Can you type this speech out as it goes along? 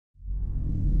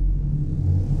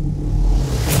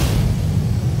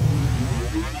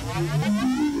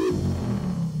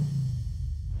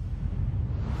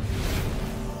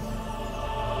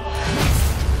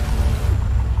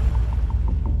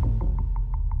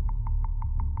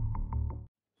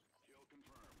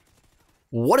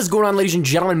What is going on, ladies and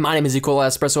gentlemen? My name is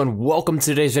EXO and welcome to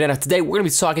today's video. Now, today we're going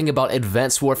to be talking about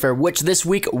Advanced Warfare, which this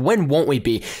week, when won't we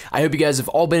be? I hope you guys have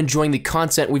all been enjoying the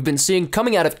content we've been seeing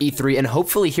coming out of E3 and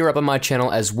hopefully here up on my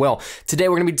channel as well. Today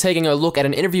we're going to be taking a look at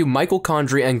an interview Michael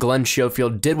Condrey and Glenn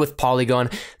Schofield did with Polygon.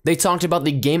 They talked about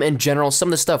the game in general, some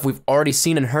of the stuff we've already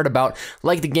seen and heard about,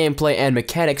 like the gameplay and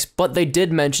mechanics, but they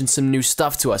did mention some new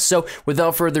stuff to us. So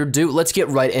without further ado, let's get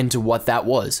right into what that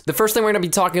was. The first thing we're going to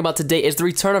be talking about today is the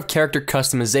return of character customization.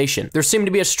 There seemed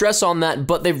to be a stress on that,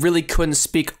 but they really couldn't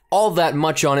speak all that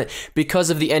much on it because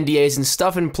of the NDAs and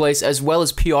stuff in place, as well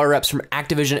as PR reps from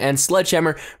Activision and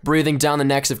Sledgehammer breathing down the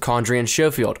necks of Condrey and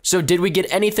Schofield. So did we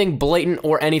get anything blatant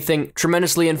or anything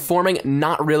tremendously informing?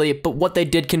 Not really, but what they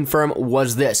did confirm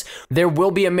was this. There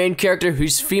will be a main character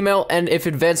who's female, and if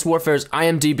Advanced Warfare's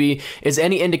IMDb is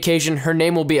any indication, her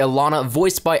name will be Alana,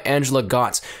 voiced by Angela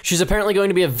Gotts. She's apparently going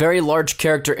to be a very large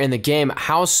character in the game.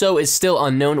 How so is still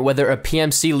unknown, whether a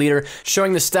PMC leader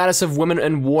showing the status of women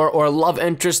in war or love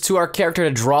interest to our character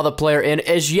to draw the player in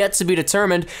is yet to be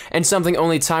determined, and something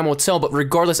only time will tell. But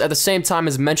regardless, at the same time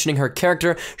as mentioning her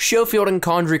character, Schofield and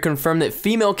Condrey confirmed that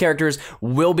female characters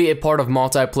will be a part of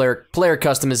multiplayer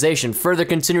customization, further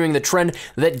continuing the trend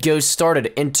that Ghost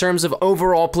started. In terms of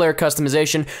overall player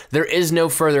customization, there is no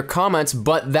further comments,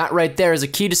 but that right there is a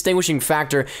key distinguishing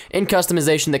factor in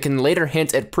customization that can later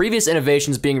hint at previous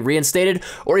innovations being reinstated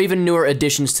or even newer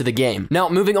additions to the game. Now,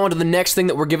 moving on to the next thing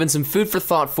that we're given some food for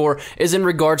thought for is in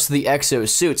regards to the EXO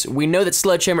suits. We know that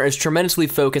Sledgehammer is tremendously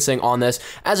focusing on this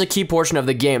as a key portion of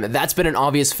the game. That's been an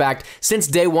obvious fact since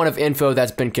day one of info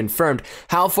that's been confirmed.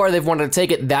 How far they've wanted to take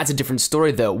it, that's a different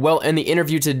story though. Well, in the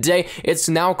interview today, it's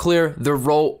now clear the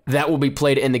role that will be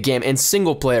played in the game, in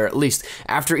single player at least.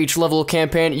 After each level of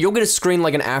campaign, you'll get a screen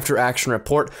like an after action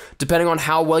report. Depending on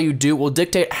how well you do will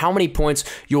dictate how many points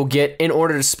you'll get in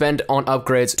order to spend on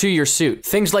upgrades to your suit.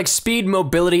 Things like speed,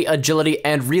 mobility, agility,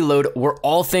 and reload were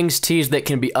all things teased that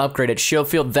can be upgraded.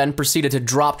 Schofield then proceeded to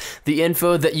drop the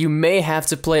info that you may have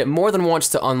to play it more than once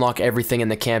to unlock everything in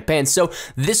the campaign. So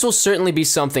this will certainly be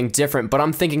something different, but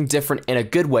I'm thinking different in a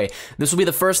good way. This will be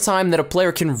the first time that a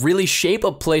player can really shape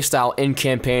a playstyle in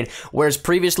campaign, whereas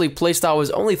previously playstyle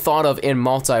was only thought of in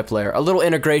multiplayer. A little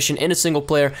integration into single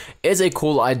player is a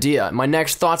cool idea. My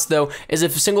next thoughts though is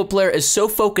if single player is so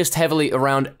focused heavily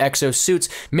around EXO suits,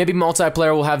 maybe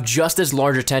multiplayer will have just as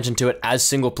large attention to it as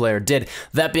single player did.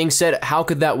 That being said, how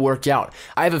could that work out?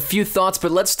 I have a few thoughts,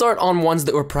 but let's start on ones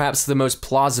that were perhaps the most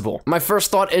plausible. My first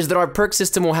thought is that our perk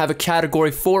system will have a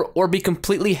category for or be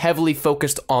completely heavily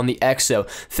focused on the EXO.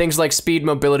 Things like speed,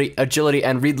 mobility, agility,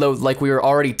 and reload, like we were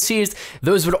already teased,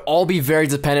 those would all be very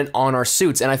dependent on our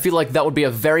suits, and I feel like that would be a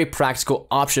very practical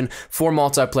option for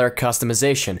multiplayer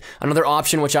customization. Another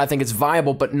option which I think is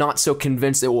viable but not so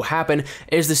convinced it will happen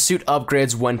is the suit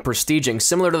upgrades when prestiging.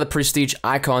 Similar to the prestige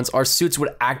icons, our suits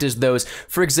would act as those,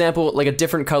 for example, like a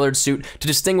different colored suit to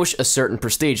distinguish a certain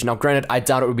prestige. Now granted, I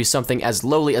doubt it would be something as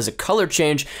lowly as a color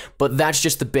change, but that's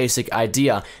just the basic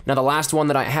idea. Now the last one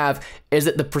that I have is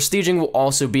that the prestiging will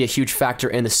also be a huge factor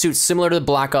in the suits. Similar to the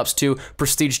Black Ops 2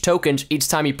 prestige tokens, each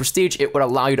time you prestige, it would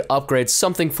allow you to upgrade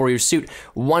something for your suit,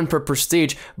 one per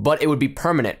prestige, but it would be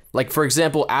permanent. Like for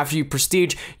example, after you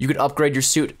prestige, you could upgrade your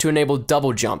suit to enable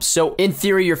double jumps. So in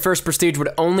theory, your first prestige would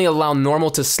only allow normal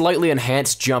to slightly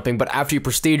enhanced jumping, but after you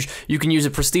prestige, you can use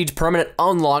a prestige permanent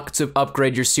unlock to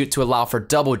upgrade your suit to allow for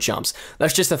double jumps.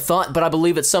 That's just a thought, but I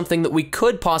believe it's something that we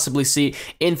could possibly see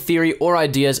in theory or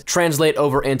ideas translate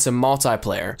over into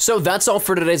multiplayer. So that's all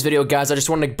for today's video, guys. I just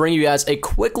wanted to bring you guys a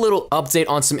quick little update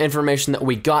on some information that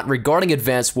we got regarding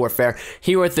Advanced Warfare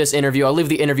here with this interview. I'll leave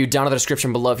the interview down in the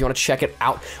description below if you want to check it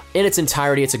out in its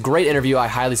entirety. It's a great interview. I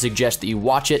highly suggest that you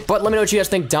watch it. But let me know what you guys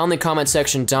think down in the comment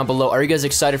section down below. Are you guys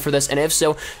excited for this? And if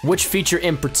so, which feature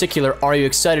in particular are you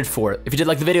excited for? If you did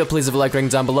like the video, please leave a like rating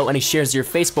down below. Any shares to your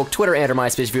Facebook, Twitter, and or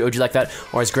MySpace if you OG like that,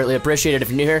 always greatly appreciated. If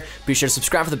you're new here, be sure to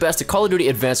subscribe for the best of Call of Duty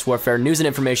Advanced Warfare news and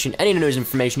information. Any news and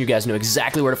information, you guys know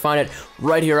exactly where to find it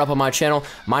right here up on my channel.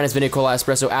 Mine has been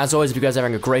EXO. As always, if you guys are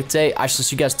having a great day, I shall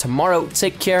see you guys tomorrow.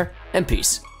 Take care and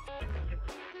peace.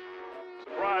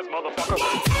 Surprise,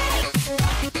 motherfucker.